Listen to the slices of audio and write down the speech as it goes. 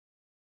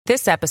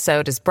This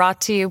episode is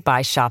brought to you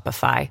by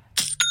Shopify.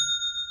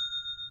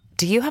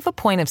 Do you have a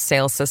point of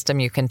sale system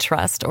you can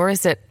trust, or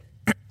is it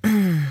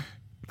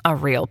a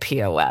real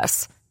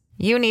POS?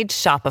 You need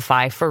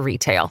Shopify for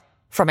retail.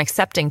 From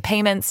accepting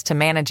payments to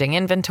managing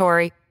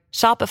inventory,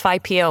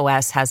 Shopify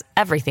POS has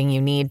everything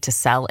you need to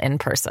sell in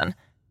person.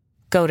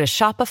 Go to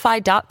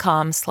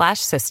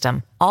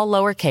shopify.com/system, all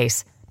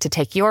lowercase, to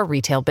take your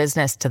retail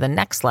business to the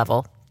next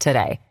level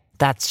today.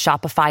 That's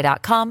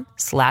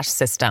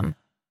shopify.com/system.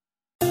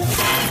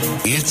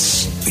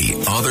 It's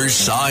The Other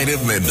Side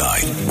of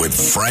Midnight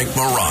with Frank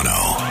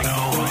Morano.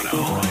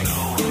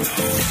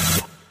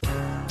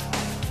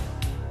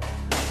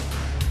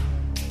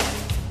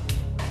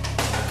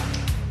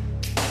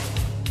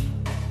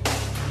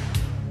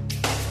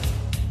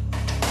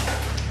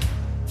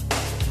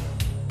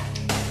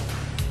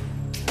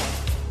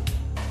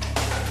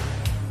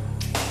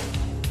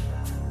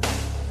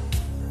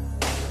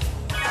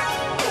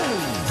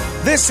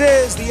 This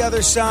is The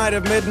Other Side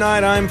of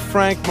Midnight. I'm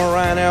Frank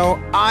Morano.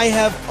 I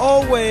have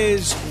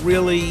always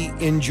really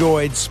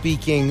enjoyed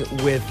speaking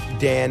with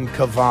Dan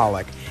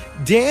Kovalik.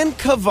 Dan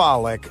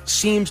Kovalik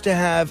seems to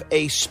have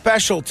a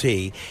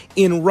specialty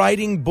in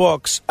writing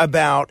books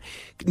about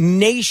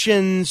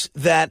nations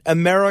that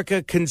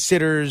America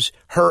considers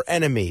her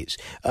enemies.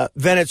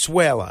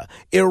 Venezuela,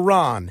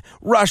 Iran,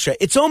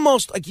 Russia. It's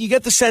almost like you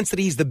get the sense that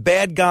he's the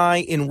bad guy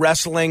in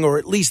wrestling, or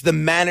at least the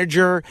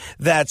manager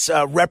that's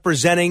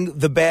representing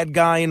the bad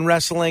guy in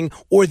wrestling,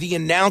 or the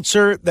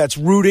announcer that's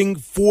rooting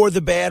for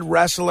the bad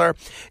wrestler.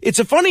 It's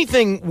a funny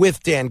thing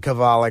with Dan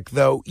Kovalik,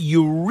 though.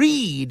 You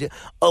read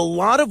a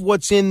lot of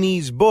what's in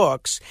these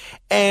books,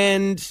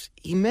 and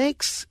he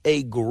makes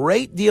a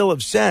great deal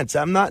of sense.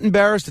 I'm not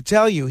embarrassed to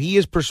tell you, he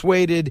has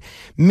persuaded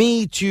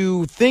me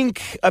to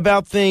think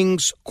about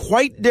things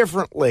quite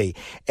differently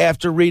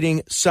after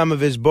reading some of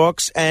his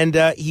books. And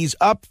he's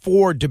up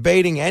for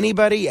debating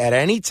anybody at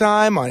any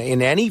time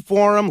in any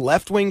forum,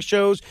 left-wing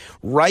shows,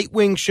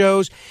 right-wing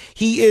shows.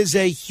 He is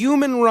a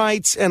human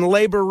rights and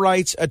labor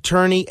rights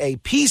attorney, a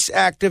peace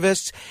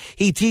activist.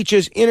 He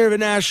teaches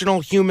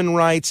international human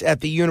rights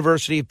at the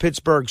University of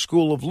Pittsburgh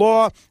School of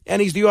Law,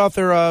 and he's the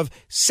author of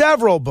several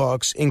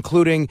books,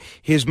 including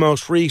his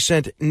most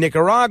recent,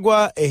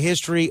 Nicaragua, A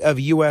History of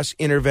U.S.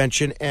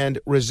 Intervention and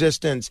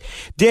Resistance.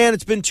 Dan,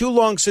 it's been too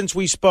long since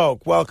we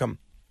spoke. Welcome.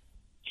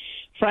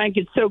 Frank,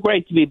 it's so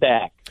great to be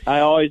back.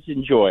 I always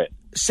enjoy it.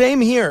 Same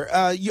here.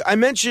 I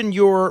mentioned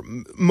your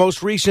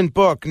most recent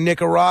book,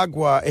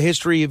 Nicaragua, A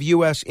History of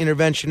U.S.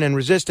 Intervention and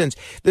Resistance.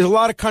 There's a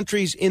lot of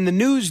countries in the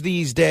news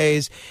these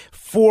days.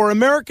 For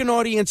American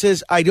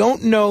audiences, I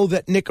don't know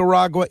that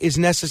Nicaragua is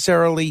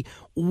necessarily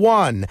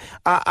one.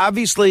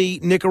 Obviously,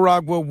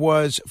 Nicaragua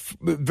was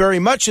very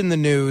much in the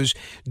news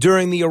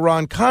during the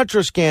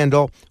Iran-Contra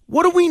scandal.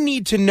 What do we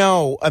need to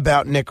know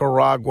about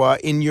Nicaragua,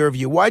 in your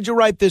view? Why'd you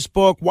write this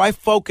book? Why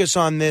focus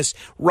on this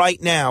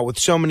right now with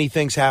so many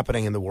things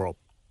happening in the world?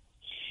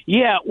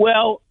 Yeah,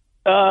 well,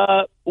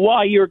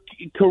 while you're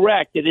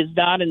correct, it is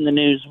not in the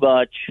news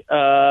much.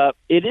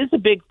 It is a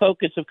big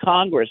focus of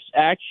Congress.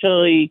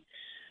 Actually,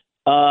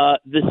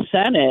 the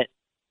Senate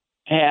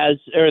I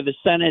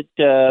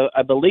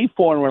believe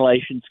Foreign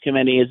Relations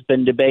Committee has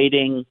been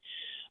debating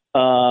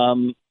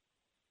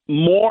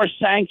more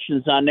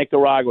sanctions on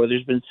Nicaragua.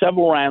 There's been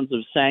several rounds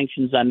of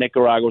sanctions on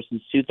Nicaragua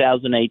since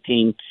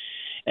 2018,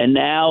 and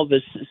now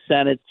the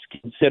Senate's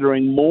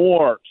considering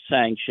more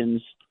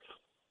sanctions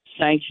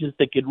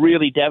that could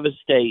really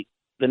devastate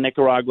the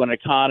Nicaraguan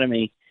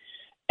economy.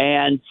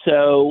 And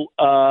so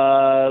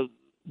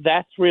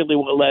that's really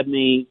what led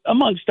me,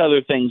 amongst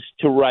other things,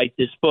 to write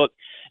this book.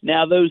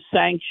 Now, the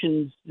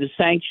sanctions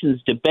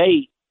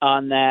debate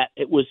on that,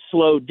 it was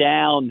slowed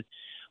down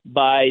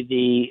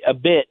a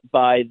bit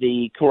by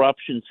the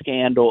corruption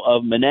scandal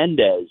of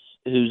Menendez,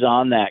 who's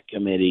on that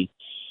committee,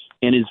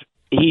 and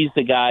he's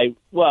the guy.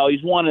 Well,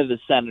 he's one of the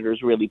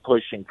senators really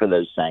pushing for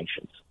those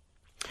sanctions.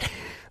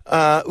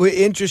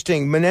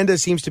 Interesting.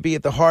 Menendez seems to be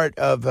at the heart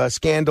of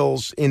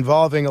scandals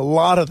involving a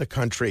lot of the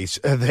countries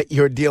that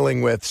you're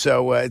dealing with.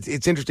 So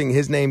it's interesting.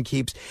 His name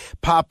keeps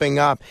popping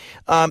up.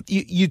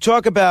 You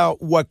talk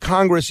about what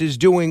Congress is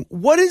doing.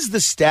 What is the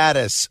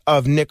status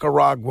of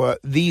Nicaragua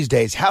these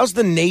days? How's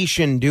the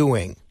nation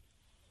doing?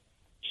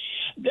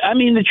 I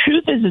mean, the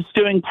truth is it's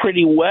doing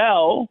pretty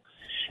well.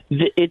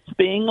 It's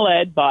being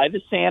led by the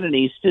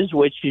Sandinistas,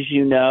 which, as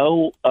you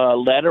know,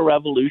 led a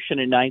revolution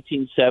in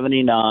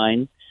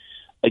 1979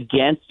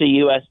 against a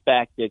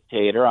U.S.-backed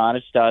dictator,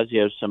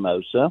 Anastasio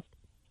Somoza.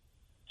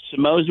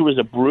 Somoza was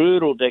a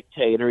brutal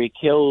dictator. He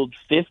killed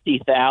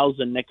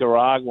 50,000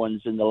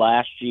 Nicaraguans in the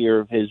last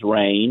year of his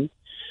reign,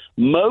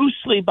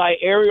 mostly by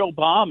aerial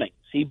bombings.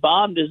 He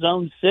bombed his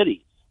own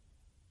cities,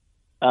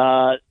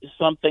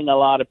 something a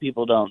lot of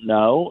people don't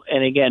know,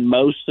 and again,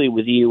 mostly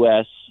with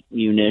U.S.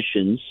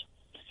 munitions.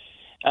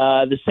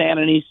 The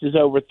Sandinistas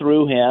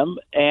overthrew him,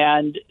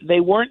 and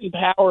they weren't in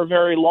power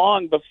very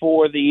long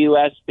before the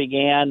U.S.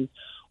 began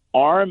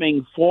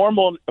arming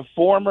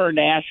former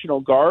National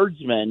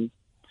Guardsmen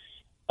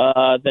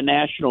the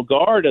National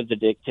Guard of the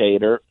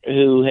dictator,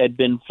 who had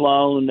been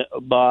flown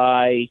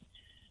by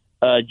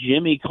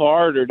Jimmy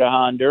Carter to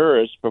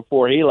Honduras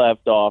before he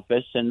left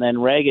office, and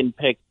then Reagan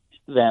picked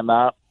them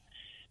up,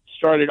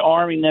 started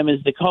arming them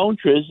as the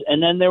Contras,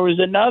 and then there was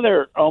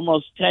another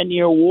almost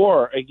 10-year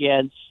war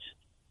against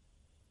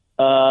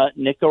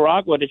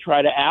Nicaragua to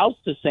try to oust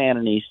the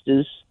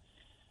Sandinistas,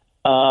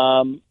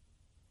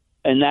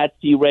 and that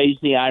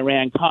erased the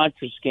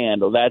Iran-Contra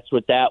scandal. That's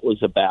what that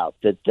was about.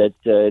 That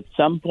at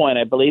some point,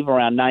 I believe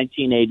around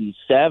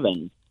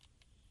 1987,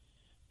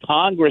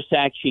 Congress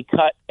actually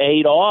cut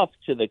aid off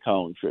to the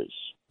Contras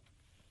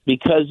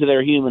because of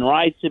their human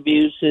rights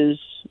abuses.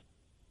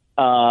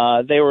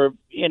 They were,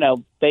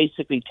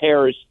 basically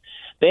terrorists.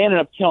 They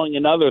ended up killing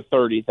another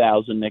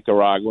 30,000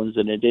 Nicaraguans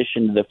in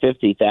addition to the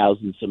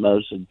 50,000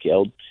 Somoza had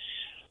killed.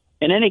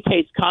 In any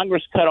case,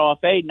 Congress cut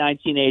off aid in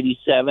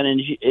 1987, and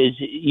as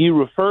you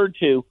referred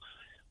to,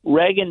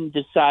 Reagan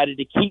decided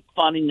to keep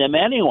funding them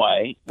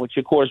anyway, which,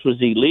 of course, was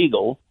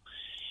illegal.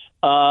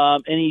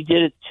 And he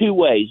did it two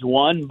ways.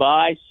 One,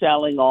 by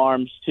selling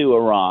arms to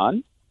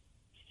Iran,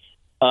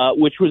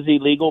 which was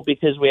illegal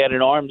because we had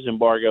an arms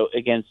embargo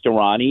against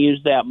Iran. He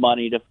used that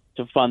money to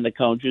fund the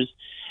Contras.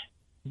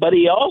 But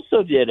he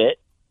also did it,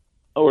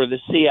 or the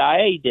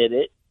CIA did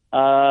it,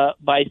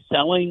 by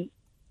selling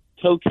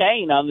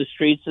cocaine on the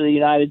streets of the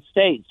United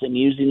States and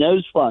using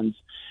those funds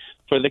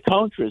for the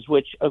Contras,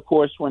 which, of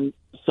course, when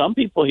some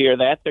people hear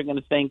that, they're going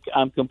to think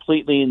I'm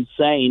completely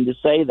insane to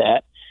say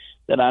that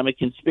I'm a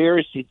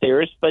conspiracy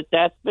theorist, but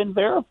that's been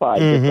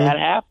verified that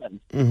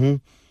happened. Mm-hmm.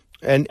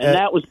 And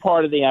that was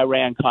part of the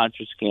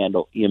Iran-Contra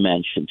scandal you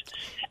mentioned.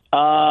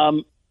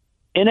 In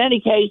any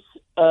case,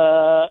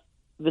 the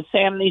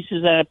Sandinistas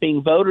ended up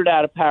being voted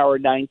out of power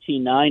in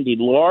 1990,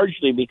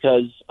 largely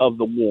because of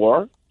the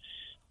war.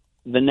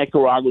 The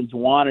Nicaraguans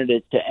wanted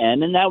it to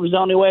end, and that was the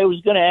only way it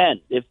was going to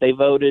end, if they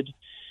voted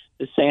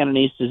the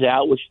Sandinistas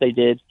out, which they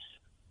did.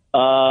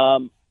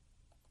 But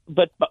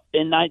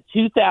in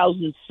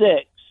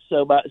 2006,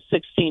 so about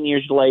 16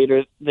 years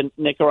later, the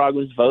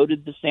Nicaraguans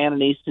voted the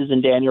Sandinistas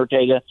and Daniel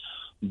Ortega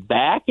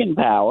back in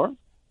power.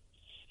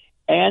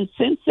 And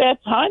since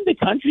that time, the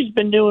country's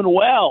been doing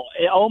well.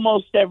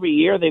 Almost every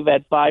year, they've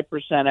had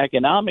 5%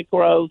 economic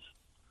growth.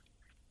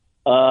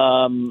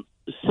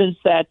 Since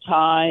that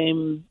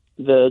time,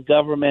 the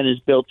government has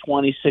built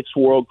 26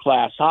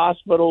 world-class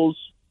hospitals,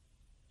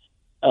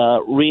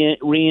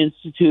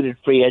 reinstituted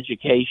free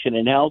education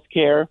and health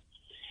care.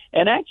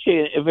 And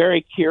actually, a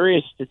very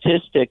curious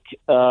statistic,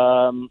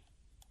 for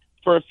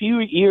a few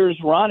years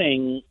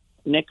running,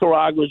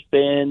 Nicaragua's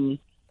been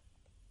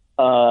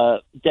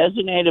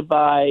designated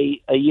by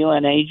a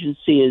UN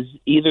agency as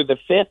either the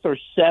fifth or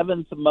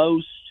seventh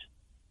most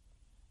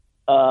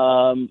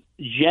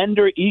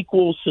gender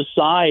equal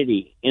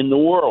society in the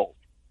world,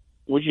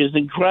 which is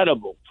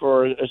incredible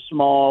for a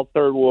small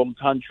third world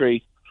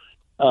country.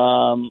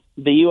 The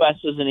U.S.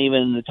 isn't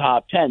even in the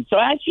top 10. So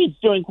actually it's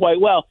doing quite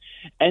well.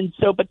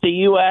 But the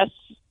U.S.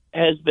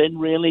 has been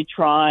really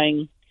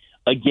trying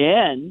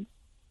again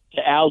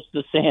to oust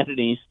the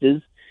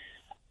Sandinistas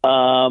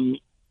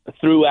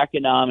through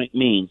economic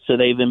means. So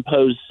they've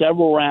imposed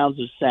several rounds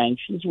of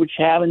sanctions, which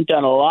haven't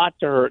done a lot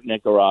to hurt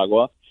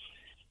Nicaragua.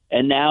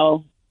 And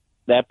now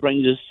that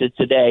brings us to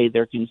today.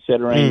 They're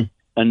considering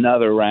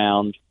another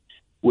round,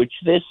 which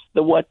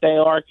what they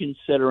are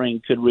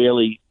considering could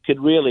really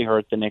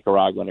hurt the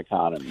Nicaraguan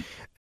economy.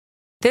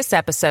 This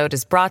episode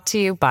is brought to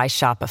you by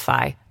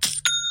Shopify.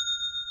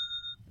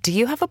 Do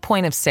you have a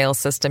point of sale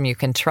system you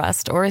can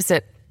trust, or is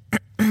it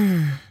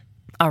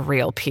a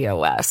real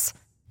POS?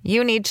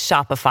 You need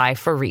Shopify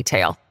for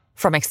retail.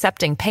 From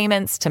accepting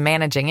payments to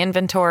managing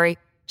inventory,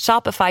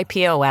 Shopify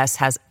POS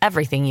has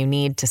everything you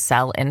need to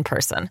sell in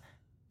person.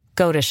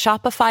 Go to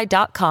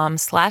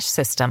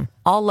shopify.com/system,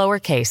 all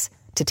lowercase,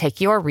 to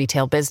take your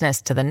retail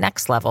business to the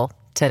next level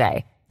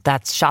today.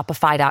 That's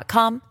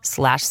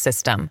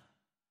shopify.com/system.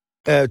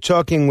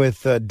 Talking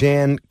with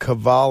Dan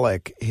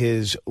Kovalik.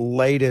 His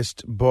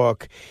latest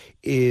book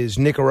is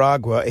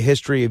Nicaragua, A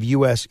History of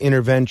U.S.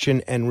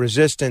 Intervention and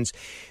Resistance.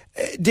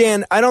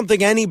 Dan, I don't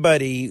think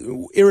anybody,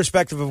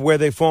 irrespective of where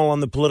they fall on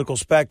the political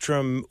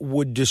spectrum,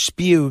 would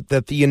dispute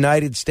that the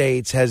United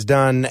States has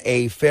done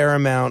a fair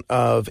amount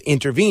of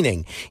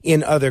intervening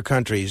in other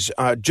countries.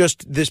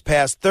 Just this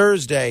past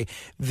Thursday,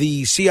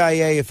 the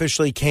CIA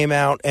officially came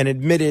out and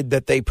admitted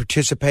that they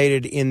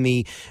participated in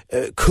the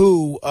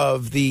coup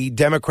of the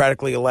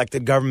democratically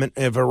elected government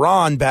of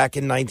Iran back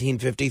in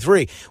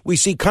 1953. We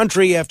see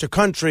country after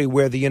country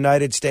where the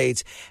United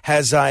States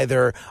has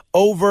either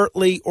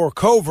overtly or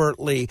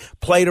covertly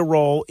played a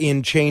role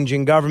in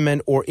changing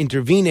government or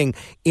intervening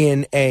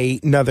in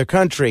another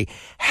country.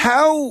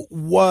 How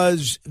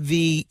was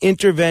the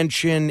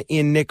intervention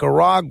in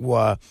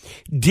Nicaragua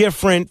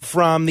different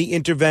from the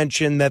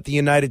intervention that the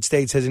United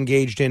States has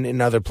engaged in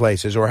other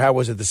places, or how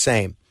was it the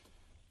same?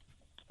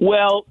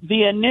 Well,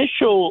 the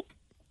initial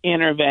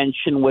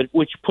intervention,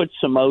 which put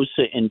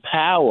Somoza in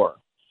power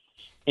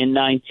in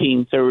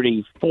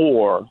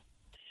 1934,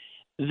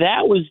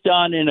 that was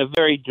done in a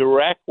very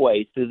direct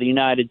way through the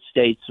United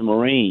States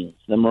Marines.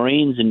 The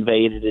Marines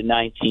invaded in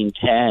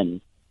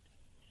 1910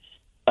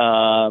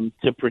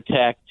 to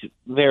protect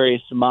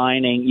various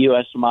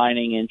U.S.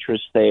 mining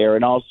interests there,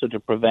 and also to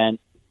prevent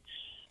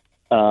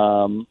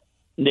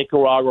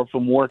Nicaragua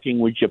from working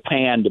with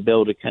Japan to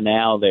build a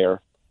canal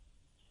there.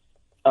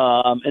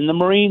 And the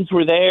Marines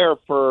were there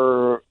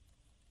for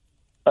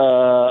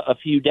a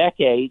few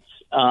decades.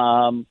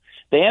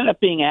 They ended up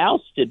being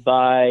ousted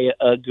by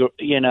a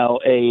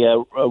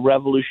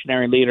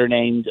revolutionary leader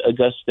named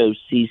Augusto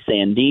C.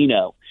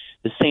 Sandino.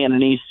 The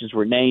Sandinistas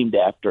were named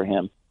after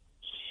him.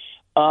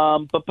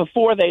 But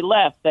before they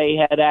left, they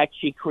had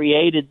actually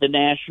created the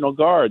National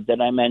Guard that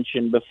I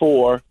mentioned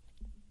before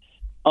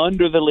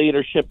under the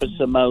leadership of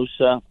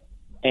Somoza.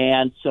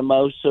 And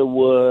Somoza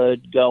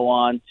would go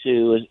on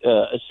to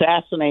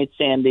assassinate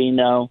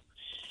Sandino,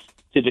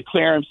 to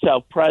declare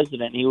himself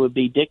president. He would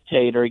be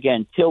dictator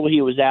again till he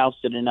was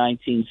ousted in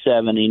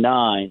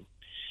 1979.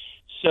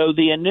 So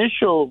the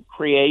initial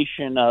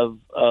creation of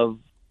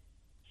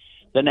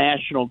the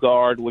National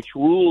Guard, which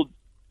ruled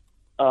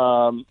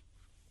Nicaragua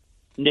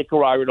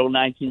till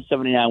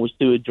 1979, was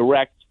through a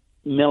direct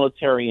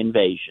military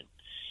invasion,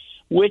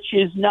 which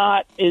is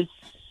not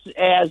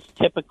as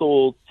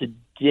typical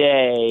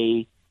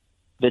today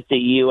that the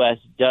U.S.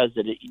 does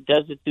it. It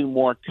does it through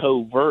more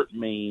covert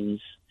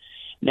means.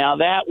 Now,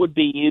 that would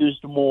be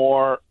used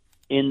more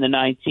in the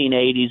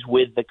 1980s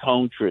with the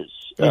Contras.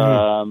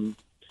 Mm-hmm.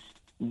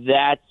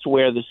 That's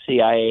where the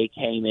CIA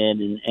came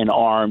in and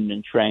armed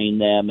and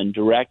trained them and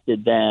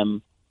directed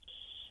them.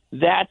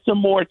 That's a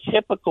more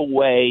typical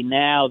way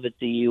now that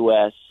the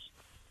U.S.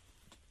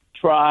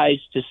 tries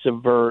to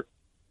subvert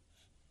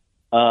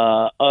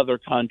other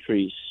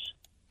countries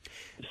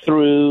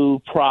through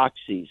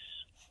proxies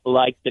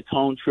like the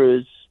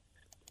Contras.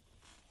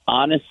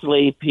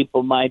 Honestly,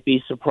 people might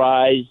be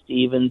surprised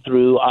even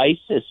through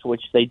ISIS,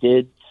 which they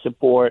did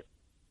support.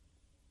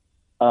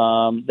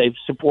 They've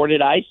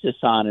supported ISIS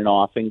on and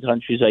off in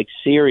countries like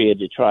Syria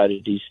to try to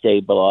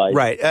destabilize.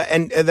 Right,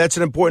 and that's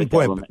an important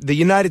point. The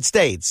United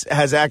States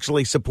has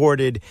actually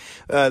supported,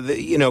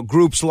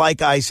 groups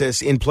like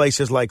ISIS in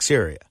places like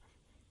Syria.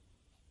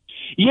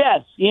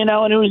 Yes, and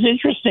it was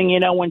interesting,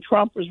 when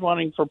Trump was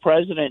running for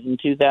president in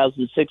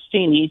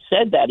 2016, he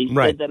said that. He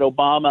said that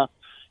Obama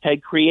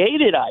had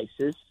created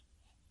ISIS,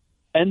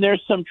 and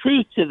there's some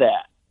truth to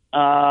that.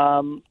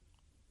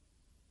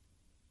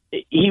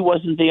 He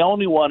wasn't the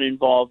only one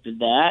involved in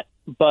that,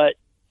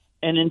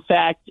 and in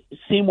fact,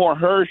 Seymour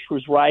Hersh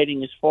was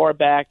writing as far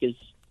back as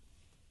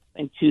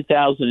in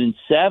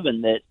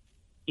 2007 that,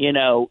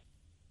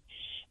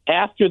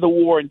 after the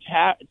war on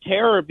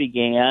terror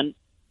began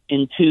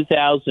in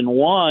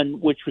 2001,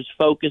 which was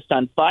focused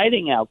on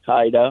fighting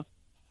Al-Qaeda,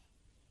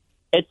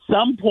 at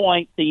some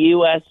point the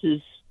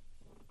U.S.'s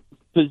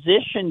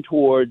position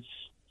towards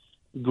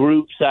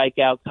groups like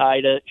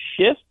Al-Qaeda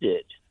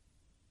shifted,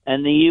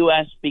 and the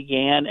U.S.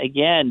 began,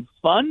 again,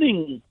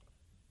 funding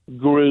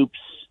groups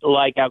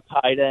like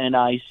Al-Qaeda and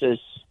ISIS,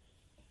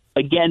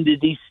 again, to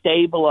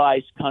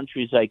destabilize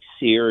countries like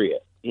Syria,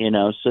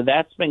 So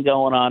that's been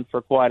going on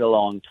for quite a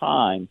long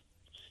time.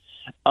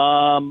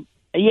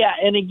 Yeah,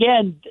 and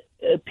again,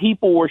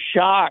 people were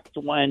shocked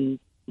when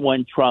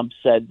Trump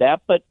said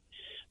that, but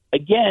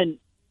again,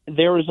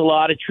 there was a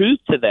lot of truth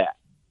to that.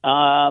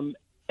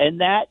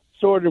 And that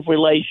sort of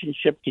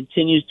relationship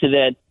continues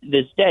to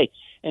this day.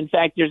 In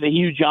fact, there's a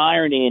huge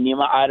irony, and you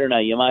might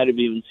have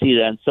even seen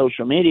it on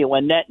social media.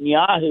 When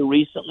Netanyahu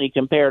recently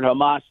compared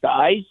Hamas to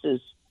ISIS,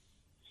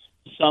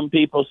 some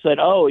people said,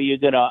 "Oh, are you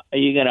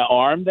gonna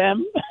arm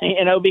them?"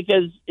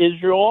 Because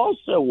Israel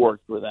also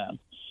worked with them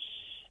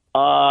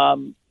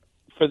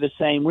for the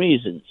same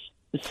reasons.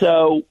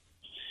 So,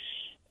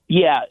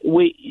 yeah,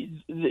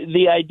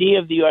 the idea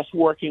of the U.S.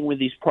 working with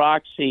these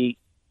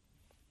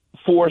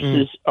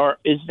forces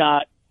is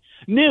not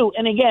new.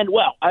 And again,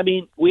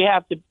 we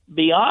have to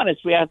be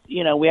honest. We have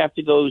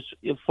to go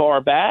as far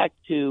back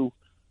to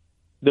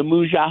the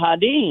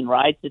Mujahideen,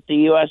 right? That the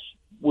U.S.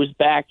 was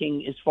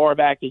backing as far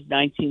back as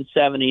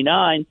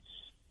 1979.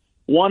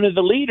 One of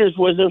the leaders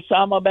was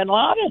Osama bin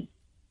Laden.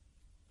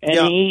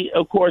 And he,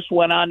 of course,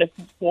 went on to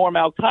form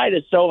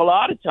Al-Qaeda. So a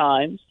lot of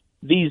times,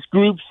 these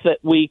groups that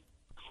we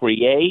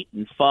create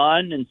and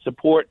fund and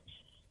support,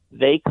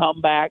 they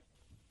come back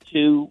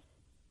to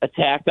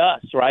attack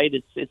us, right?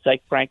 It's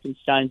like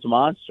Frankenstein's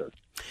monster.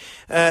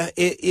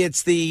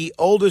 It's the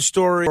oldest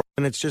story,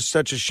 and it's just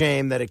such a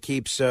shame that it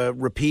keeps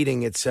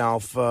repeating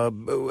itself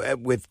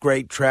with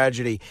great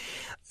tragedy.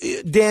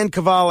 Dan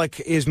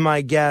Kovalik is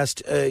my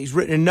guest. He's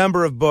written a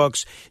number of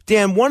books.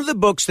 Dan, one of the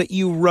books that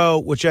you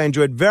wrote, which I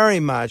enjoyed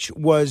very much,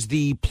 was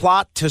The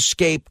Plot to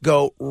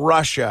Scapegoat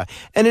Russia.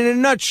 And in a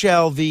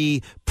nutshell,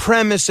 the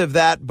premise of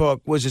that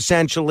book was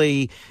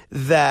essentially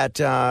that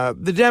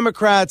the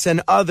Democrats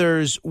and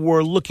others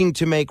were looking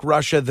to make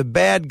Russia the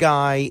bad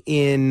guy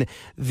in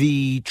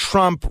the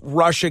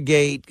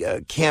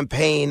Trump-Russiagate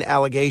campaign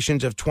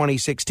allegations of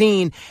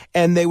 2016,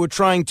 and they were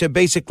trying to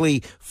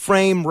basically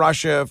frame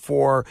Russia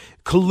for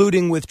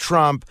colluding with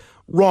Trump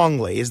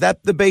wrongly. Is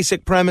that the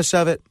basic premise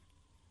of it?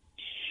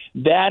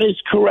 That is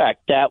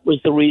correct. That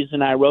was the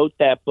reason I wrote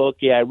that book.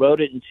 Yeah, I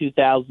wrote it in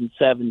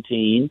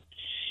 2017,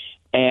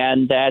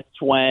 and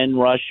that's when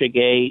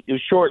Russiagate, it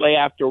was shortly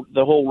after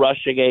the whole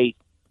Russiagate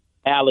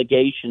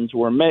allegations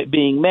were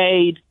being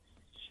made.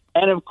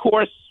 And, of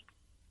course,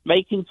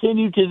 they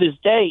continue to this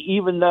day,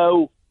 even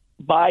though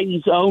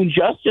Biden's own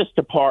Justice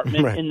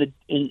Department right.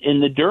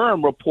 in the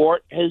Durham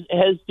report has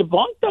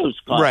debunked those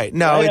claims. Right.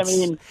 No, right?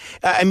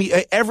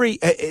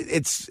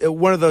 it's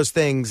one of those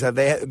things.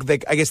 They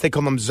I guess they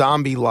call them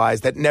zombie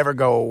lies that never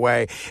go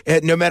away.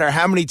 No matter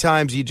how many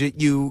times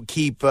you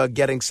keep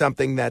getting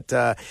something that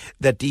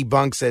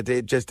debunks it,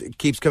 it just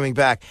keeps coming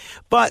back.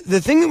 But the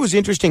thing that was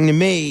interesting to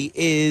me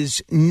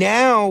is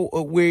now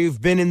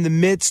we've been in the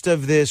midst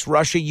of this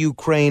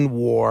Russia-Ukraine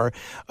war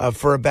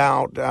for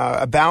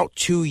about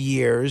 2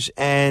 years.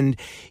 And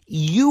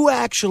you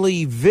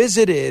actually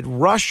visited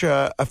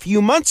Russia a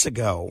few months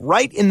ago,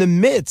 right in the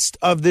midst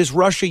of this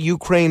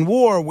Russia-Ukraine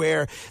war,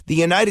 where the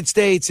United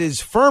States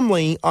is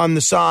firmly on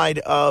the side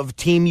of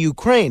Team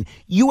Ukraine.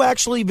 You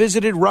actually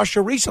visited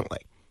Russia recently.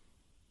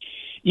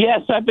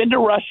 Yes, I've been to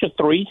Russia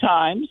 3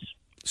 times.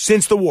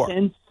 Since the war?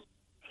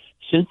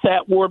 Since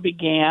that war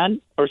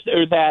began, or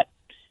that,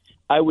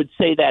 I would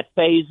say that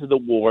phase of the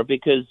war,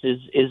 because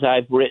as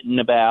I've written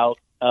about,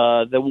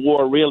 the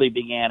war really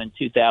began in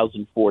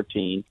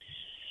 2014.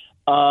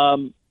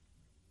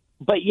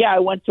 But, yeah, I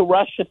went to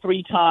Russia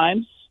 3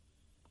 times,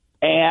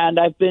 and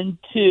I've been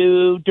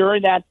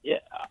during that,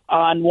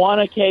 on one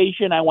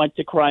occasion, I went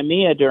to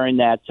Crimea during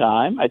that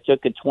time. I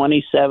took a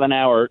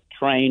 27-hour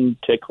train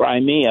to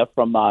Crimea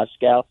from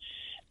Moscow,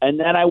 and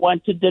then I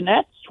went to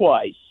Donetsk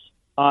twice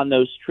on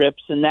those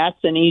trips, and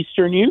that's in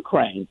eastern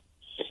Ukraine.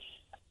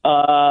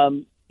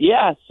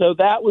 Yeah, so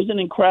that was an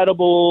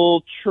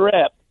incredible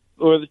trip,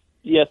 3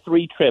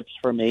 trips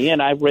for me,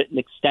 and I've written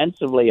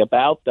extensively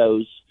about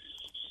those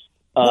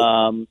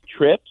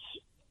trips.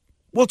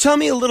 Well, tell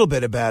me a little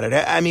bit about it.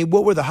 I mean,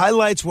 what were the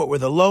highlights? What were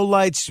the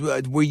lowlights?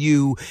 Were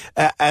you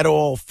at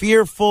all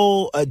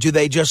fearful? Do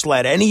they just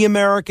let any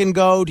American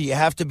go? Do you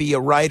have to be a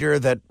writer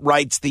that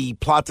writes the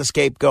plot to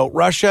scapegoat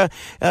Russia?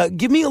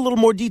 Give me a little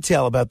more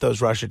detail about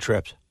those Russia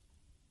trips.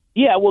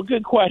 Yeah, well,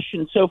 good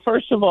question. So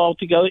first of all,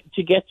 to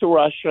get to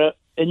Russia,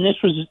 and this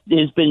has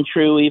been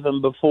true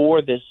even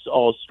before this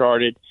all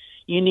started,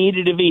 you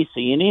needed a visa.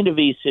 You need a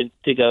visa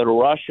to go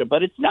to Russia,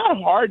 but it's not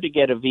hard to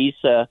get a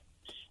visa.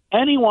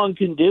 Anyone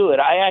can do it.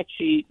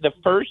 The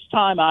first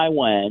time I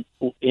went,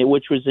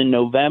 which was in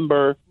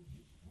November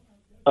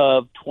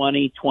of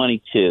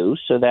 2022,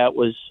 so that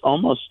was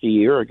almost a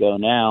year ago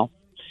now,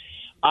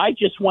 I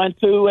just went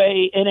through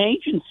an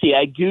agency.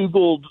 I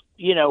Googled,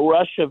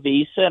 Russia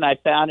visa, and I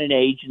found an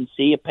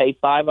agency. You pay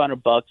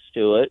 $500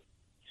 to it,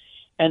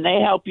 and they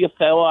help you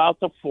fill out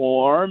the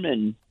form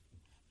and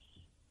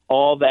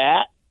all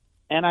that.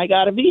 And I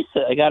got a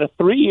visa. I got a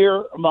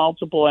 3-year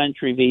multiple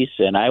entry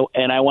visa, and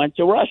I went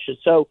to Russia.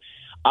 So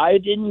I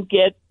didn't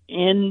get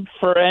in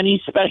for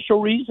any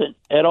special reason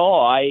at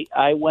all. I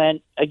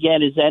went,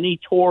 again, as any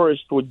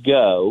tourist would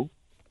go.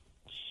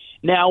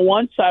 Now,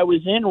 once I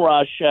was in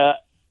Russia,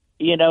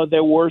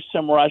 there were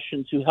some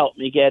Russians who helped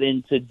me get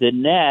into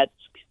Donetsk,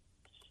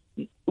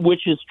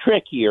 which is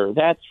trickier.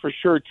 That's for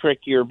sure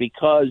trickier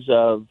because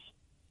of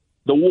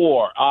the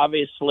war.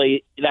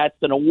 Obviously, that's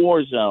in a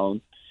war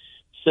zone.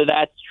 So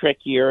that's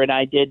trickier, and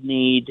I did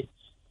need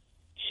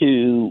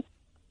to,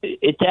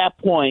 at that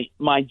point,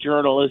 my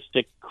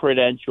journalistic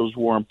credentials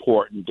were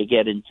important to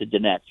get into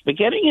Donetsk. But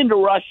getting into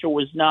Russia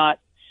was not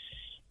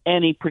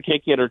any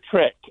particular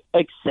trick,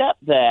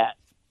 except that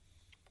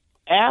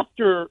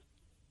after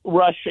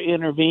Russia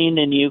intervened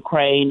in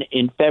Ukraine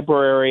in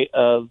February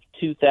of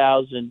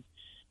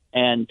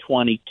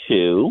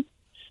 2022,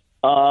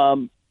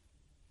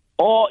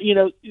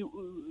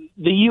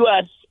 the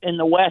U.S. and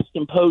the West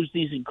imposed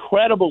these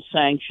incredible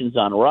sanctions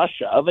on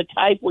Russia of a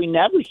type we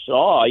never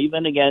saw,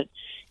 even against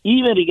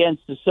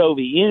the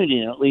Soviet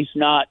Union, at least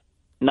not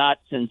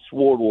since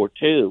World War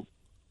II.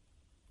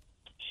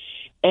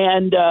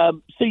 And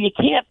so you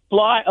can't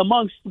fly,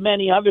 amongst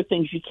many other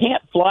things, you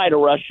can't fly to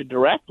Russia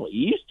directly.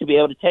 You used to be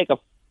able to take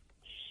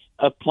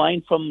a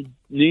plane from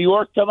New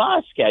York to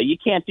Moscow. You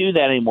can't do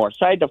that anymore.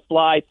 So I had to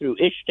fly through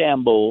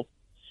Istanbul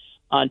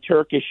on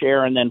Turkish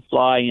Air and then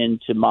fly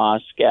into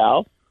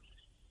Moscow.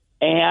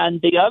 And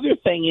the other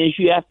thing is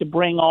you have to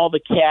bring all the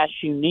cash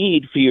you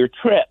need for your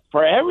trip,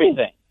 for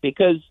everything,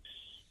 because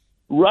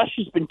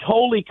Russia's been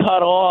totally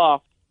cut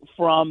off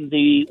from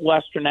the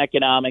Western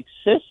economic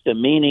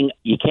system, meaning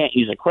you can't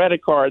use a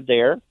credit card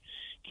there,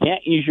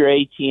 can't use your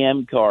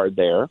ATM card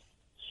there.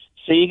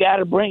 So you got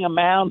to bring a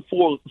mound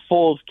full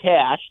of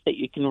cash that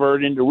you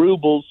convert into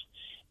rubles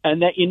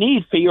and that you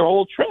need for your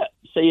whole trip.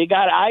 So you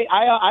got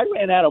I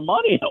ran out of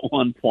money at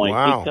one point.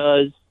 Wow.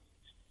 Because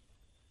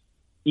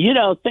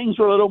things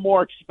were a little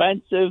more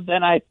expensive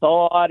than I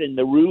thought, and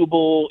the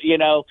ruble,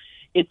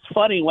 it's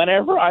funny,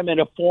 whenever I'm in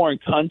a foreign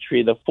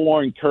country, the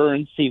foreign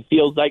currency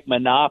feels like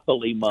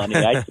monopoly money.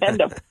 I tend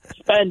to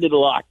spend it a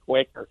lot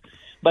quicker.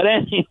 But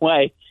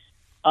anyway,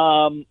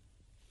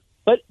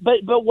 But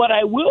what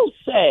I will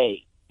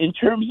say in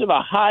terms of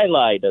a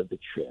highlight of the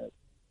trip,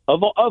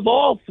 of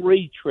all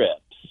three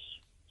trips,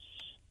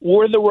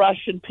 were the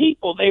Russian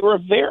people. They were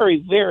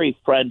very, very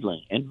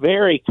friendly and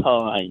very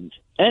kind.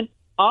 And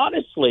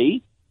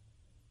honestly,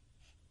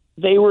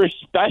 they were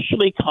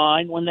especially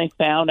kind when they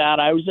found out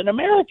I was an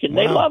American.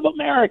 Wow. They love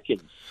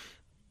Americans.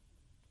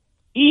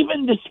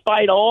 Even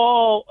despite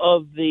all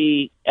of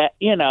the,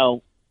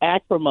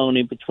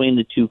 acrimony between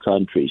the two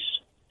countries.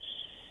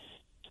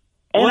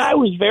 And I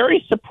was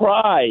very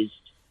surprised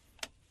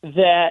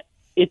that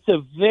it's a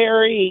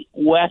very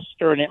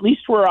Western, at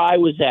least where I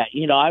was at.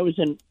 I was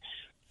in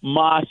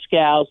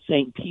Moscow,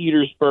 St.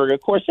 Petersburg.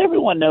 Of course,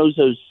 everyone knows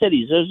those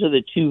cities. Those are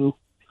the two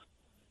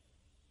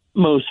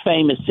most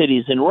famous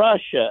cities in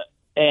Russia.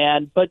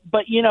 But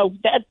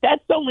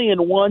that's only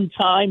in one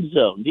time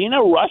zone. Do you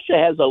know Russia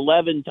has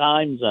 11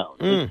 time zones?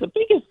 It's the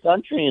biggest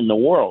country in the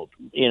world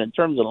in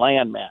terms of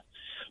landmass.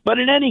 But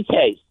in any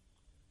case,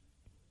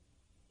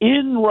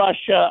 in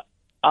Russia,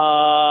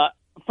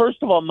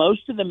 first of all,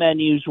 most of the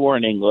menus were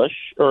in English,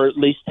 or at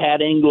least had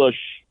English.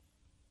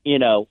 It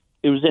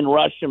was in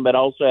Russian, but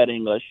also had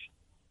English.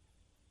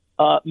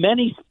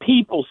 Many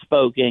people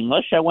spoke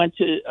English. I went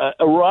to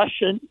a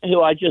Russian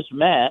who I just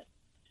met.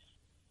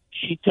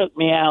 She took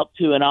me out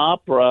to an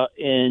opera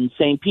in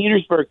St.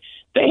 Petersburg.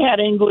 They had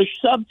English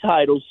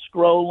subtitles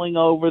scrolling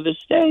over the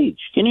stage.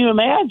 Can you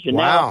imagine?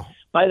 Wow. Now,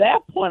 by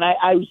that point,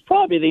 I was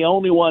probably the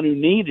only one who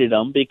needed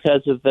them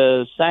because of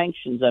the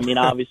sanctions. I mean,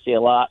 obviously, a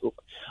lot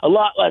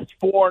less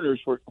foreigners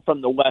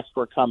from the West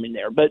were coming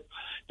there. But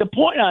the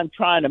point I'm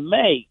trying to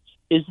make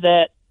is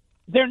that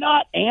they're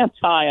not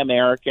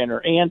anti-American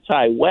or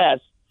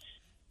anti-West.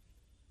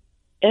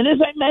 And as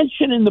I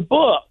mentioned in the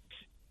book,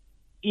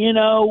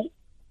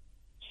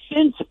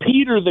 since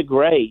Peter the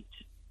Great,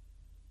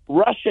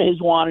 Russia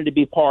has wanted to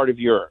be part of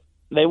Europe.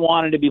 They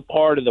wanted to be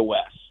part of the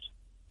West.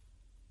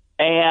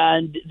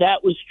 And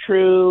that was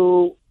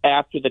true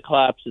after the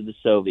collapse of the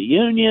Soviet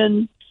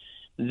Union.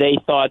 They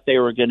thought they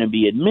were going to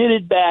be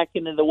admitted back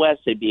into the West.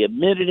 They'd be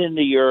admitted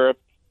into Europe.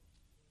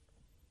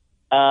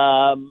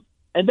 And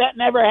that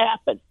never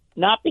happened.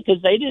 Not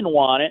because they didn't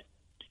want it,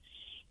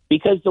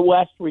 because the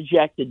West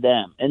rejected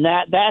them. And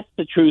that's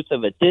the truth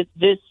of it.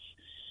 This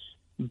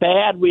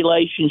bad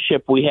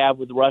relationship we have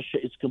with Russia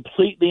is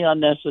completely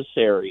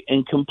unnecessary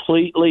and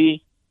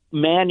completely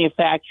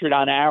manufactured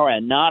on our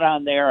end, not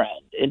on their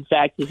end. In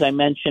fact, as I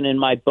mentioned in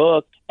my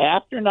book,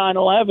 after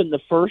 9/11, the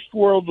first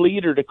world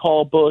leader to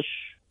call Bush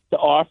to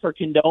offer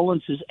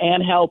condolences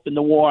and help in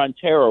the war on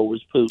terror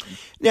was Putin.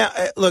 Now,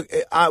 look,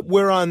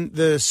 we're on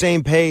the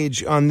same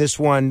page on this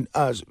one.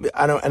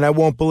 I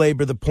won't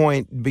belabor the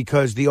point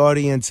because the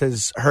audience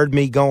has heard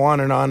me go on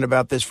and on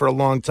about this for a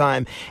long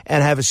time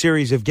and have a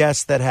series of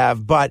guests that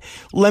have. But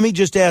let me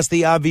just ask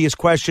the obvious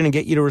question and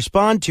get you to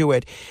respond to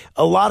it.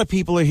 A lot of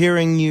people are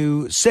hearing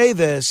you say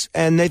this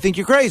and they think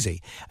you're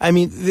crazy. I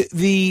mean,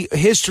 the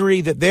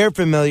history that they're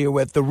familiar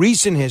with, the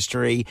recent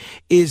history,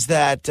 is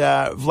that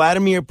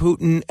Vladimir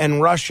Putin and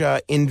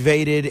Russia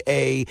invaded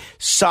a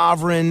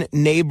sovereign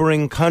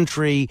neighboring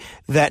country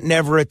that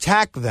never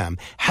attacked them.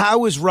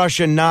 How is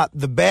Russia not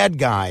the bad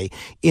guy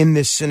in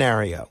this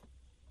scenario?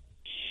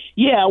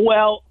 Yeah,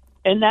 well,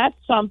 and that's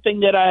something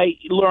that I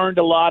learned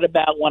a lot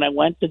about when I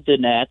went to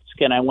Donetsk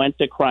and I went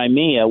to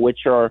Crimea,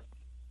 which are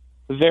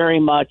very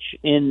much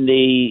in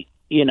the,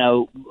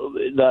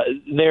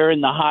 they're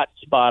in the hot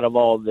spot of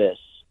all this.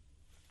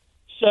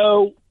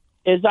 So,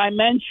 as I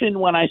mentioned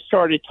when I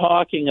started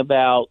talking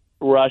about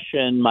Russia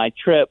and my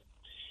trip,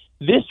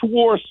 this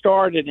war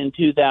started in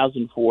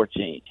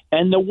 2014.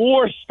 And the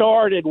war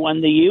started when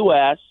the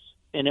U.S.,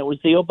 and it was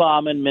the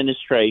Obama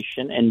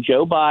administration, and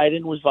Joe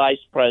Biden was vice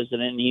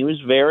president, and he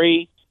was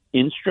very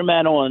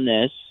instrumental in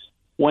this,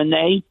 when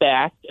they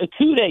backed a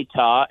coup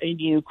d'etat in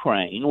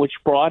Ukraine, which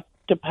brought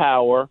to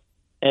power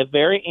a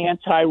very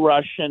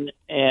anti-Russian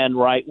and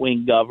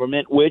right-wing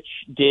government, which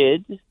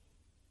did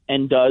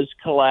and does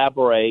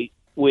collaborate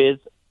with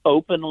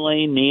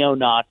openly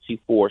neo-Nazi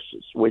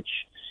forces, which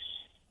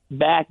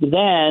back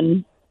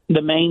then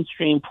the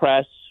mainstream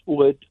press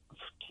would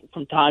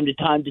from time to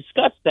time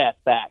discuss that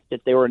fact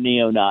that they were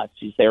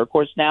neo-Nazis there. Of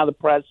course, now the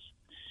press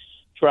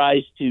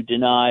tries to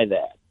deny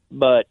that,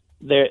 but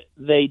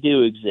they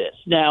do exist.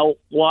 Now,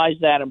 why is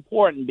that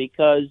important?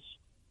 Because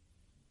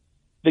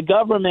the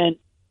government,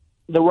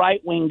 the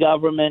right-wing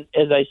government,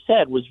 as I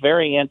said, was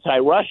very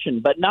anti-Russian,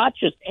 but not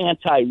just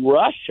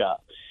anti-Russia.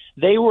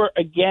 They were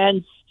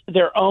against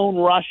their own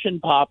Russian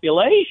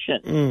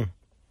population.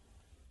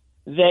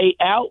 They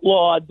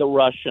outlawed the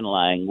Russian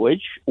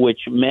language,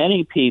 which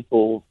many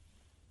people,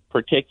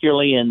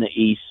 particularly in the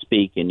East,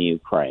 speak in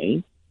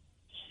Ukraine.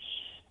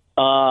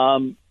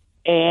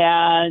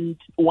 And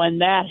when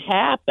that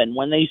happened,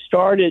 when they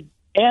started,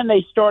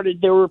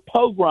 there were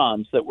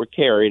pogroms that were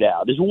carried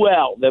out as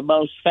well. The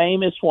most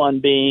famous one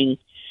being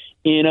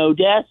in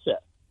Odessa,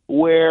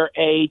 where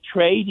a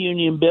trade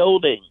union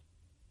building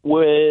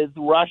with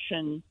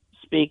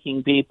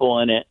Russian-speaking people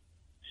in it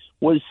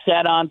was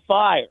set on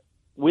fire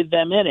with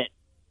them in it.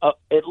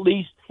 At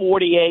least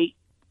 48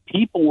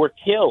 people were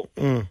killed.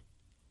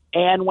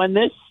 And when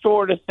this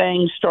sort of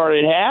thing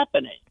started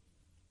happening,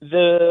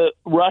 the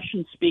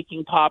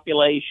Russian-speaking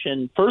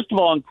population, first of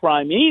all in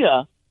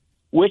Crimea,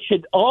 which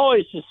had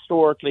always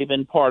historically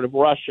been part of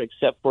Russia,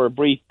 except for a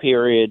brief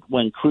period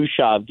when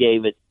Khrushchev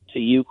gave it to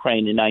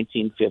Ukraine in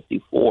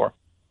 1954.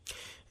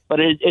 But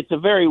it's a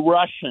very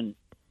Russian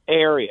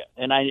area,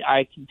 and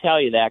I can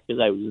tell you that because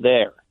I was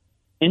there.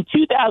 In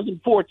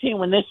 2014,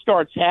 when this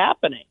starts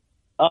happening,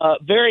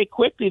 very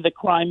quickly the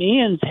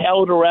Crimeans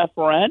held a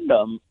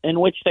referendum in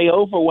which they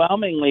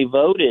overwhelmingly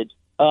voted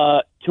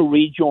to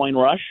rejoin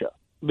Russia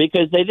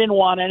because they didn't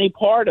want any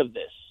part of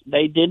this.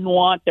 They didn't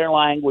want their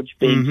language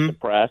being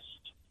suppressed.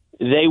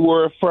 They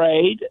were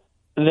afraid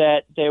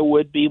that there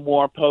would be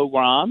more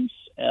pogroms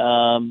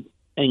and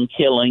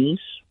killings.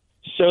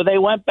 So they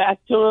went back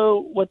to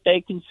what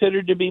they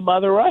considered to be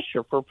Mother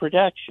Russia for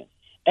protection.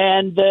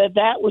 And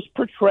that was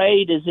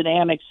portrayed as an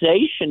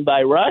annexation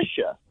by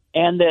Russia.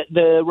 And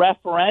the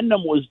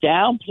referendum was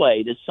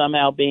downplayed as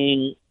somehow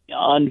being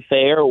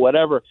unfair or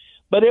whatever.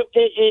 But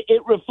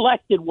it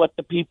reflected what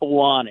the people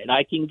wanted.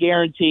 I can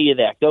guarantee you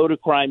that. Go to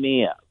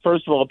Crimea.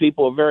 First of all,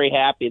 people are very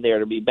happy there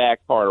to be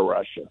back part of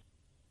Russia.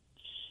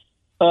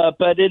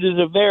 But it is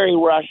a very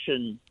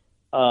Russian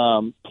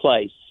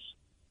place.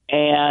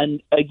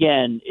 And,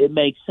 again, it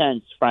makes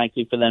sense,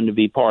 frankly, for them to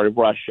be part of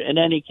Russia. In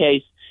any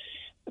case,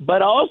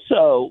 but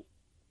also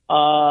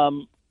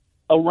around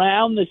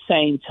the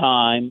same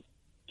time,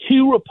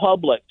 two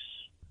republics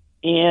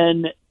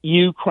in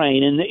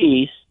Ukraine in the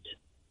east,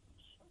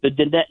 the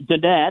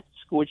Donetsk,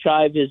 which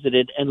I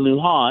visited, and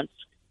Luhansk,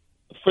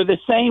 for the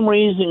same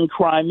reason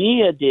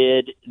Crimea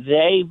did,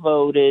 they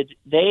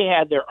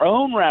had their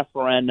own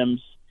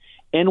referendums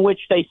in which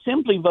they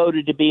simply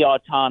voted to be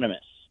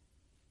autonomous,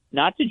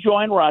 not to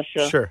join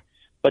Russia,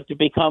 but to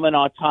become an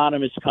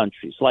autonomous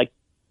country.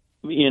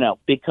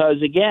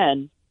 Because,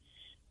 again,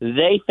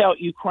 they felt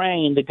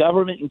Ukraine, the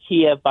government in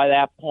Kiev by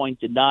that point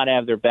did not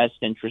have their best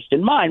interest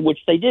in mind, which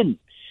they didn't.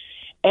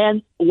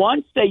 And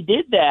once they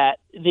did that,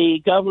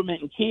 the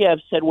government in Kiev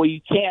said, well,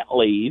 you can't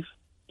leave.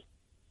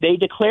 They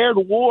declared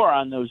war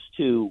on those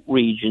two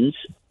regions,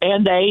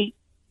 and they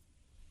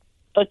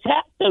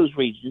attacked those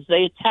regions.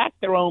 They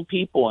attacked their own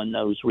people in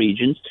those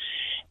regions.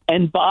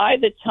 And by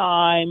the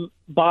time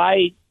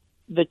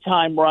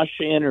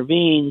Russia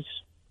intervenes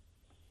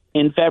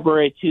in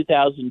February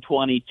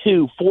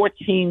 2022,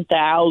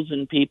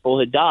 14,000 people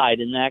had died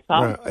in that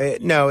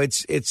conflict. No,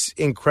 it's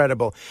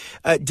incredible.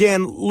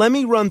 Dan, let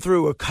me run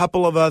through a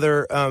couple of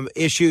other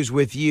issues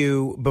with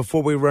you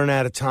before we run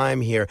out of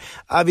time here.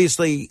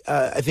 Obviously,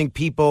 I think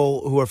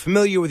people who are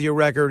familiar with your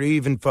record, or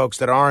even folks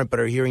that aren't but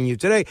are hearing you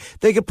today,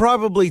 they could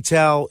probably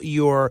tell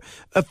you're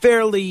a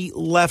fairly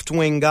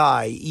left-wing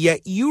guy.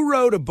 Yet you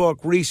wrote a book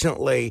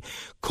recently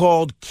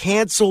called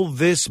Cancel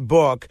This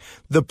Book,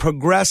 The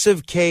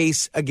Progressive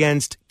Case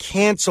Against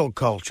Cancel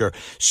Culture.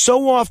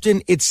 So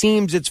often it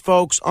seems it's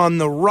folks on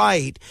the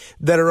right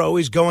that are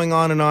always going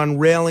on and on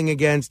railing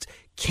against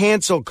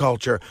cancel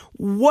culture.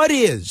 What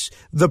is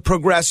the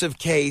progressive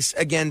case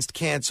against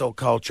cancel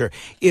culture?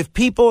 If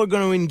people are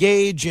going to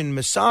engage in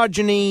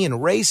misogyny and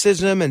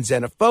racism and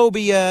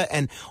xenophobia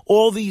and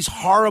all these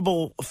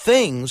horrible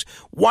things,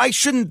 why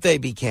shouldn't they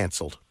be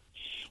canceled?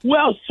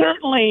 Well,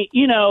 certainly,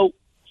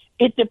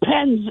 it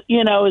depends,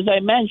 as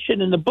I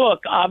mentioned in the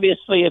book,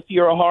 obviously, if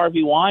you're a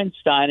Harvey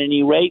Weinstein and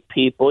you rape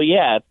people,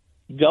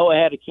 go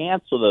ahead and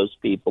cancel those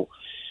people.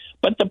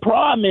 But the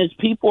problem is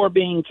people are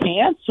being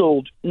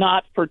canceled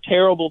not for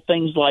terrible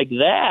things like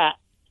that.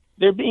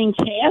 They're being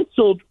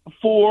canceled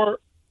for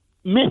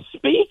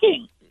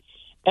misspeaking.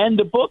 And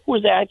the book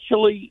was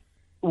actually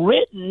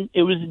written,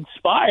 it was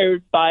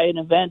inspired by an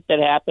event that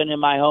happened in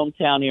my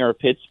hometown here of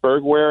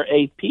Pittsburgh where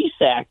a peace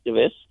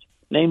activist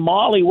named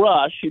Molly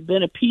Rush, who'd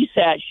been a peace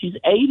activist, she's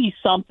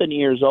 80-something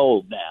years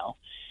old now,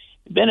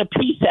 been a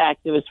peace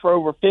activist for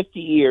over 50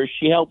 years.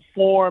 She helped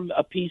form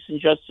a peace and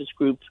justice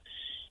group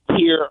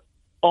here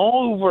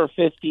over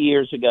 50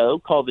 years ago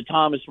called the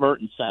Thomas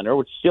Merton Center,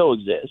 which still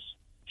exists.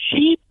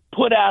 She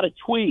put out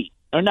she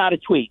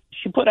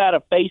put out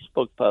a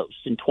Facebook post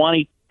in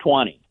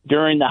 2020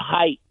 during the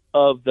height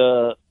of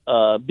the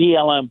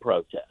BLM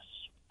protests.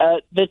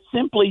 That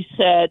simply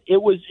said,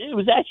 it was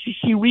actually,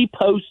 she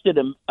reposted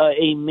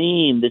a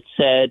meme that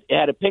said, it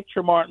had a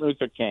picture of Martin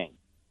Luther King,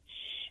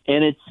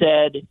 and it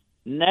said,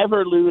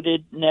 never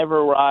looted,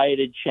 never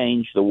rioted,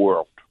 change the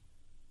world.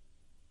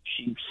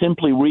 She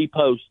simply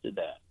reposted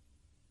that.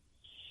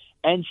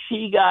 And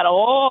she got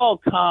all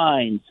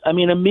kinds. I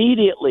mean,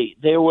 immediately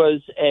there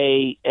was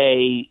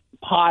a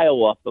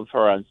pile up of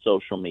her on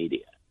social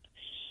media,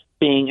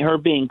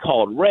 being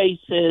called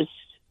racist,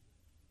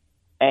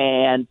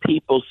 and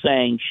people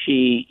saying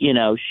she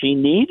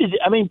needed.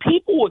 I mean,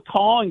 people were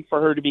calling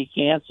for her to be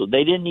canceled.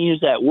 They didn't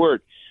use that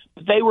word,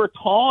 but they were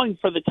calling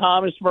for the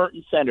Thomas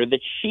Merton Center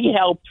that she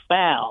helped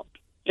found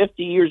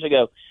 50 years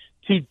ago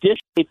to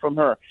disassociate from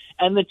her.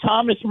 And the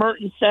Thomas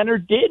Merton Center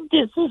did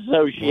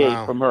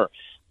disassociate from her.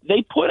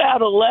 They put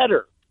out a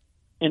letter,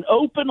 an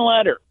open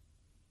letter,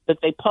 that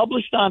they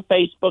published on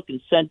Facebook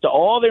and sent to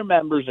all their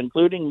members,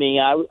 including me.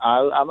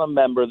 I'm a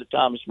member of the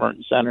Thomas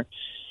Merton Center,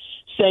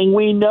 saying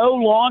we no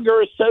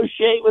longer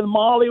associate with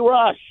Molly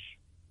Rush.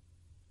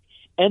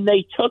 And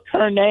they took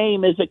her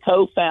name as a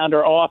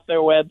co-founder off their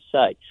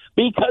website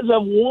because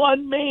of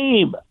one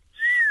meme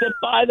that,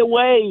 by the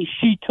way,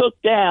 she took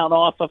down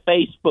off of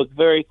Facebook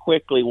very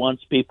quickly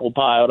once people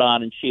piled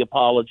on and she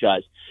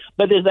apologized.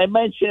 But as I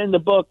mentioned in the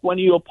book, when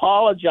you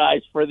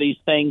apologize for these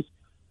things,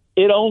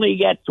 it only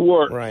gets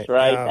worse,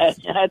 right?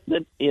 That's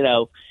it, you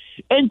know.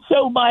 And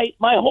so my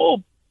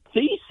whole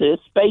thesis,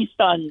 based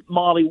on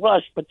Molly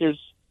Rush, but there's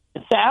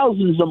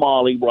thousands of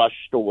Molly Rush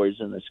stories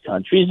in this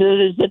country,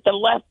 is that the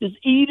left is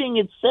eating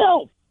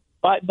itself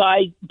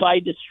by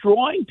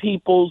destroying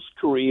people's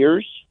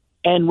careers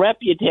and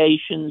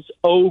reputations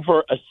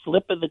over a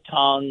slip of the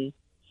tongue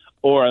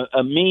or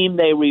a meme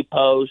they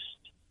repost.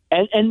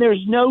 And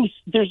there's no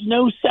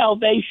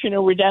salvation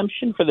or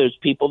redemption for those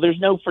people. There's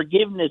no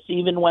forgiveness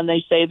even when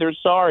they say they're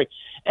sorry.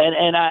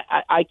 And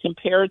I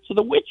compare it to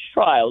the witch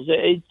trials.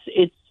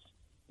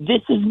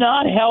 This is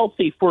not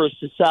healthy for a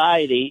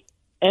society,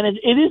 and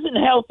it isn't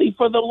healthy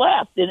for the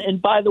left.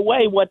 And by the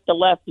way, what the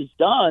left has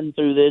done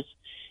through this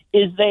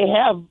is they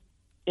have,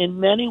 in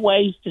many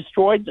ways,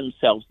 destroyed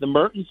themselves. The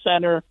Merton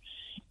Center,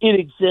 it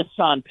exists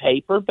on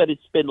paper, but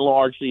it's been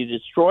largely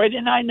destroyed.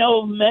 And I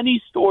know of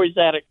many stories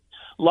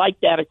like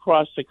that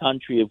across the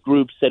country of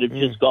groups that have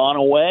just gone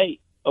away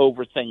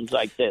over things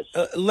like this.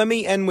 Let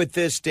me end with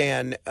this,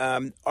 Dan.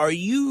 Are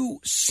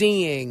you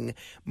seeing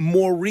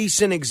more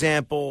recent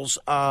examples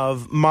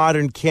of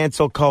modern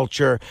cancel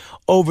culture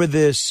over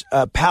this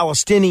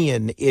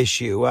Palestinian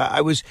issue?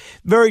 I was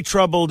very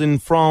troubled in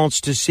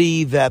France to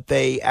see that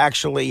they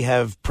actually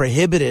have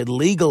prohibited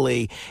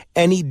legally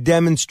any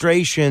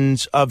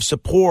demonstrations of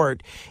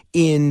support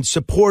in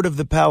support of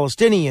the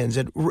Palestinians,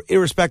 and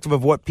irrespective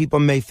of what people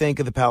may think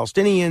of the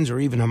Palestinians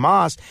or even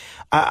Hamas,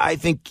 I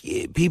think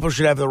people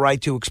should have the right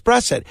to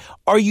express it.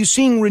 Are you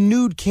seeing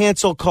renewed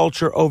cancel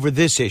culture over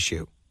this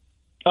issue?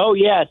 Oh,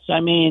 yes. I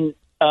mean,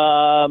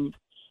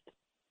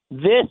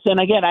 this, and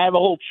again, I have a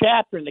whole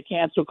chapter in the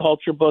cancel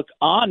culture book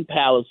on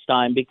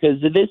Palestine because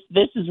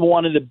this is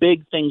one of the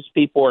big things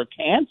people are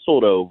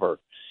canceled over.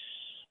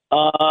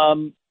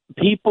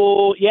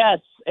 People, yes,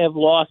 have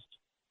lost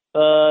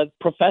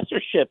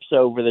professorships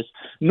over this.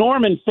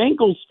 Norman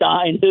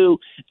Finkelstein, who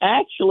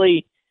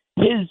actually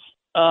his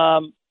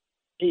whole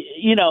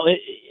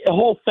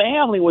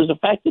family was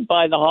affected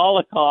by the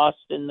Holocaust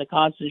and the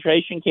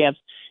concentration camps.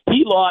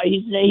 He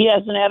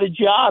hasn't had a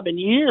job in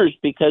years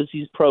because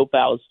he's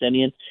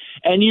pro-Palestinian,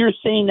 and you're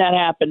seeing that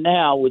happen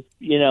now with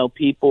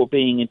people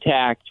being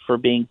attacked for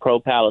being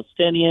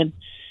pro-Palestinian.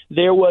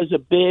 There was a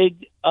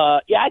big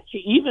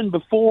actually even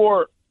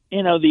before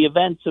the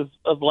events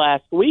of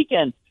last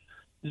weekend.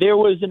 There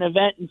was an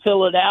event in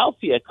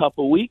Philadelphia a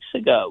couple of weeks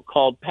ago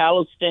called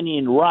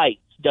Palestinian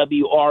Rights,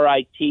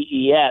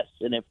 WRITES,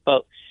 and it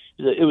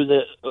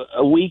was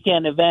a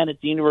weekend event at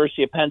the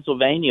University of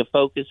Pennsylvania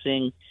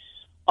focusing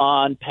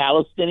on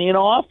Palestinian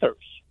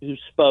authors who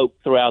spoke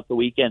throughout the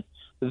weekend.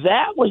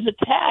 That was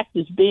attacked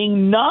as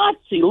being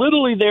Nazi.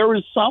 Literally, there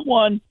was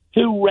someone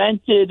who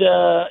rented,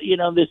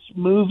 this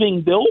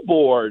moving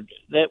billboard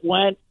that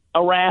went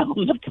around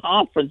the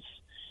conference,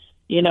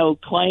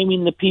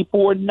 claiming the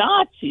people were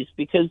Nazis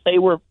because they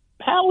were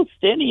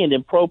Palestinian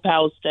and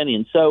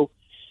pro-Palestinian. So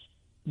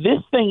this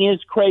thing is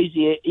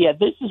crazy. Yeah,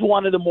 this is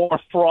one of the more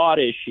fraught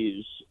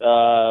issues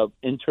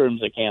in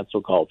terms of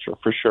cancel culture,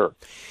 for sure.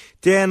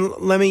 Dan,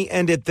 let me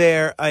end it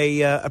there. I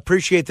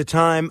appreciate the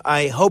time.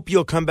 I hope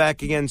you'll come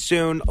back again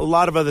soon. A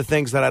lot of other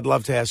things that I'd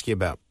love to ask you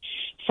about.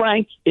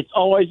 Frank, it's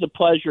always a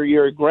pleasure.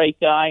 You're a great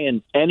guy,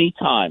 and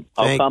anytime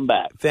I'll come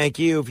back. Thank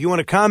you. If you want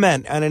to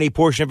comment on any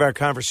portion of our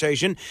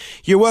conversation,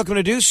 you're welcome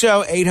to do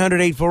so.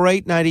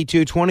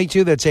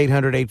 800-848-9222. That's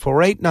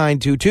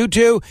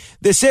 800-848-9222.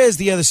 This is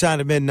The Other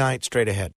Side of Midnight. Straight ahead.